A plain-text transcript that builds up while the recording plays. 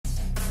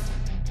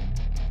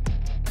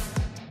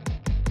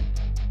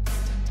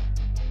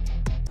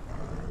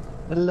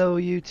Hello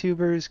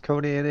YouTubers,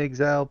 Conan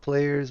Exile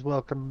players,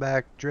 welcome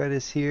back,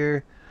 Dreadis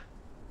here.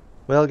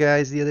 Well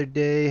guys, the other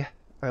day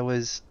I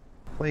was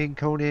playing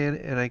Conan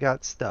and I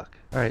got stuck.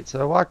 Alright,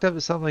 so I walked up to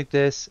something like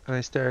this and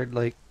I started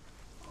like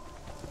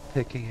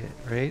picking it,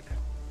 right?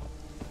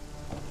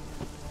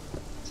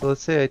 So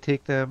let's say I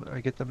take them,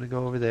 I get them to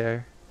go over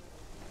there.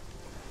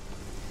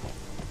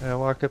 And I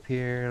walk up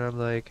here and I'm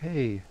like,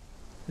 hey,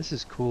 this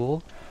is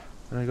cool.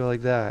 And I go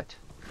like that.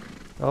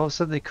 All of a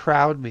sudden they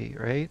crowd me,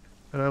 right?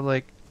 And I'm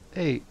like,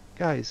 hey,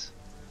 guys,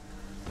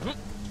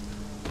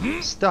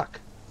 I'm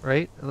stuck,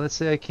 right? And let's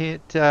say I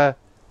can't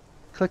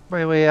click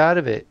my way out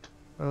of it.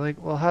 I'm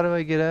like, well, how do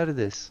I get out of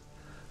this?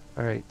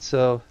 Alright,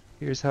 so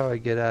here's how I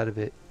get out of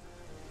it.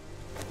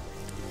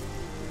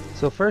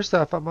 So first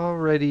off, I'm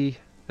already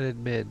an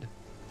admin.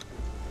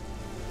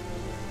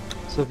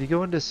 So if you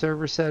go into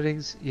server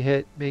settings, you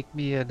hit make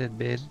me an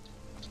admin.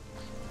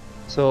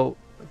 So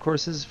of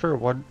course this is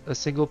for a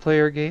single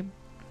player game.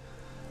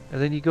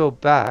 And then you go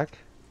back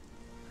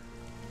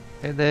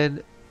and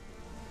then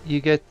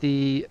you get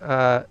the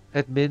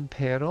admin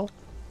panel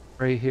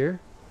right here.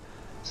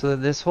 So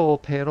then this whole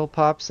panel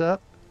pops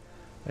up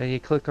and you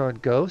click on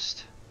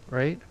ghost,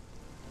 right?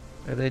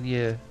 And then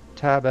you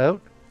tab out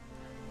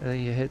and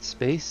then you hit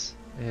space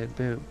and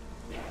boom,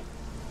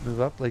 move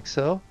up like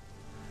so.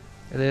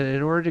 And then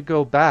in order to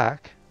go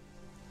back,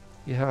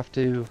 you have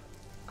to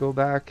go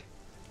back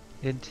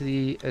into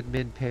the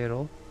admin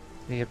panel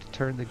and you have to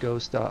turn the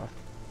ghost off.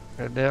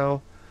 And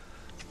now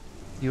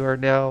you are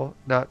now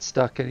not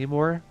stuck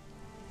anymore.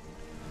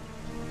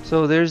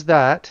 So there's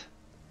that.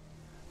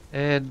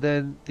 And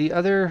then the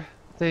other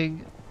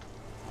thing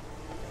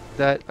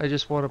that I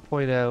just want to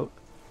point out,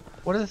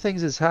 one of the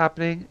things that's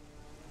happening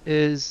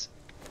is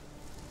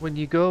when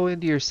you go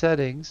into your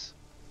settings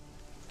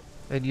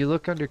and you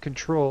look under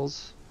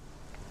controls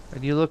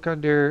and you look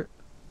under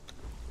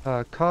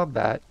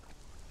combat,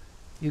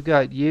 you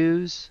got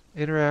use,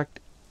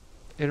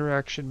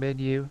 interaction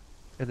menu,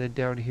 and then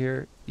down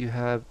here you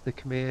have the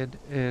command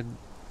and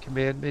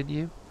command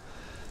menu.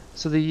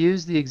 So they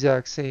use the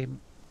exact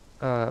same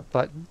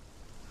button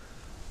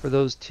for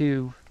those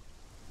two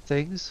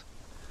things,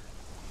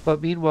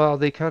 but meanwhile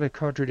they kind of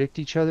contradict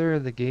each other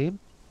in the game.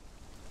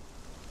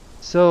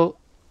 So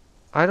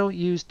I don't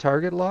use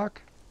target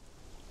lock.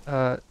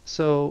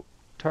 So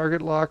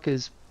target lock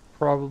is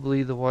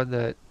probably the one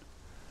that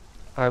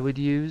I would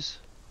use.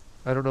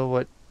 I don't know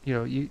what,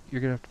 you're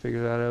gonna have to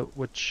figure that out,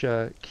 which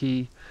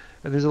key.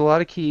 And there's a lot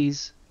of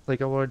keys,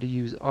 like I wanted to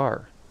use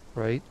R,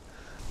 right?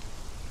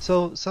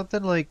 So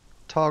something like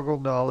toggle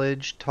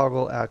knowledge,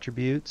 toggle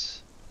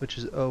attributes, which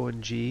is O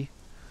and G.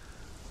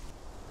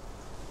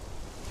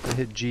 If I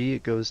hit G,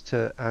 it goes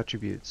to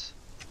attributes.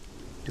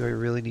 Do I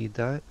really need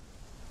that?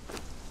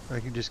 I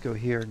can just go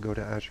here and go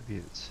to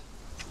attributes.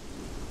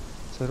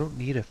 So I don't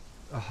need a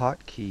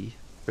hotkey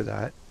for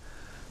that.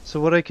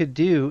 So what I could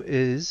do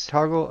is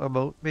toggle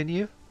emote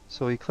menu.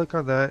 So we click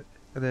on that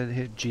and then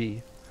hit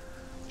G.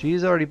 G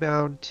is already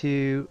bound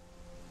to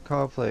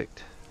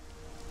conflict.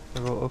 I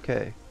go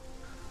OK,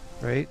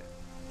 right?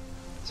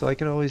 So I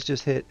can always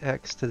just hit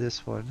X to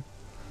this one.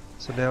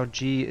 So now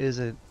G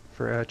isn't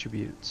for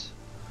attributes,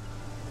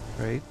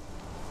 right?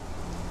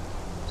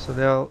 So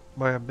now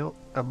my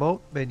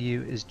emote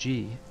menu is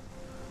G,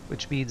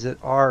 which means that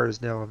R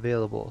is now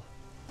available.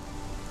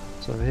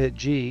 So if I hit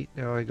G,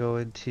 now I go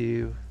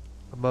into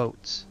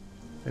emotes,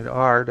 and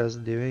R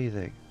doesn't do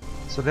anything.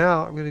 So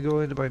now I'm going to go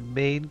into my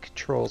main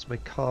controls, my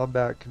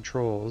combat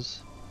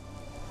controls.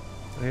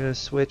 I'm going to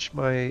switch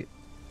my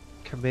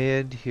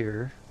command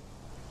here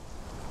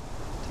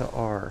to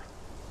R,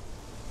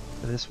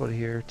 and this one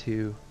here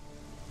to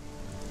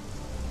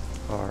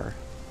R.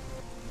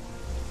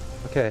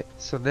 Okay,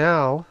 so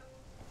now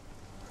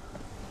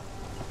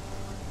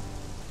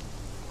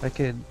I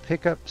can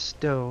pick up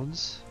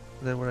stones,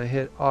 and then when I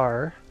hit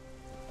R,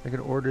 I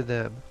can order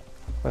them.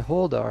 If I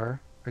hold R,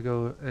 I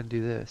go and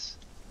do this.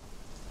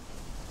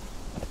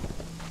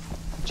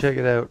 Check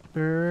it out.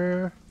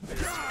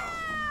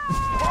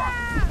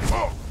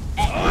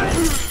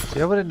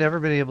 See, I would have never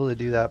been able to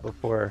do that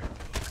before.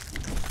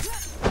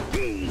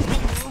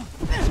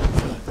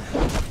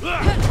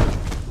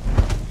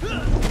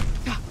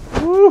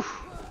 Woo!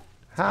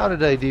 How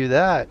did I do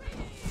that?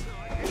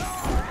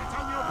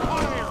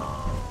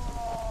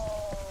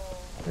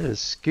 I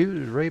just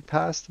scooted right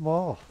past them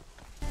all.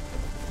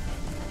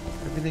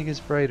 Everything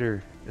is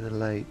brighter in the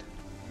light.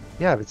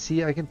 Yeah, but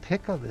see, I can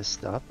pick on this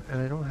stuff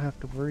and I don't have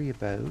to worry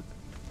about...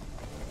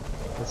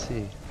 Let's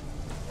see.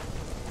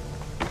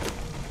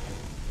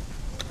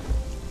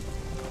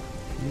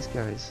 These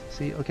guys.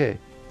 See, okay.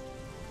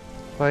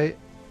 If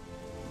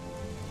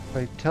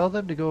I tell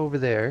them to go over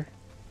there,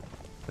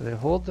 and I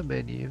hold the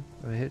menu,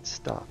 and I hit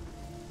stop.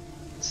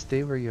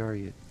 Stay where you are,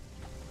 you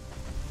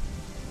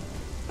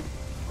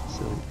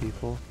silly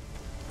people.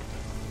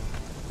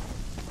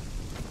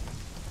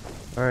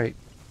 Alright.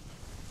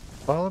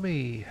 Follow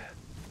me.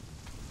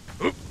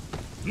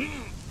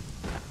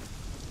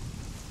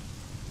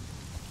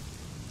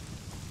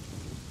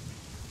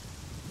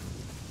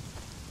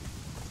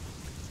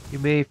 You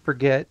may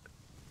forget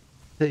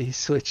that you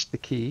switch the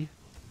key,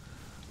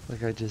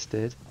 like I just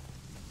did.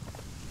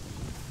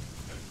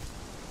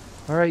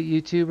 Alright,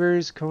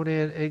 YouTubers,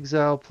 Conan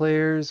Exile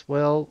players,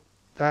 well,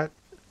 that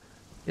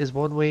is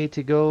one way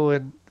to go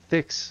and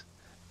fix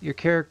your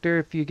character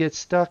if you get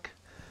stuck.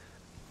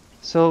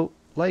 So,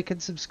 like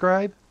and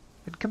subscribe,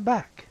 and come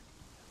back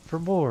for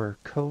more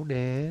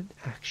Conan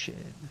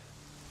action.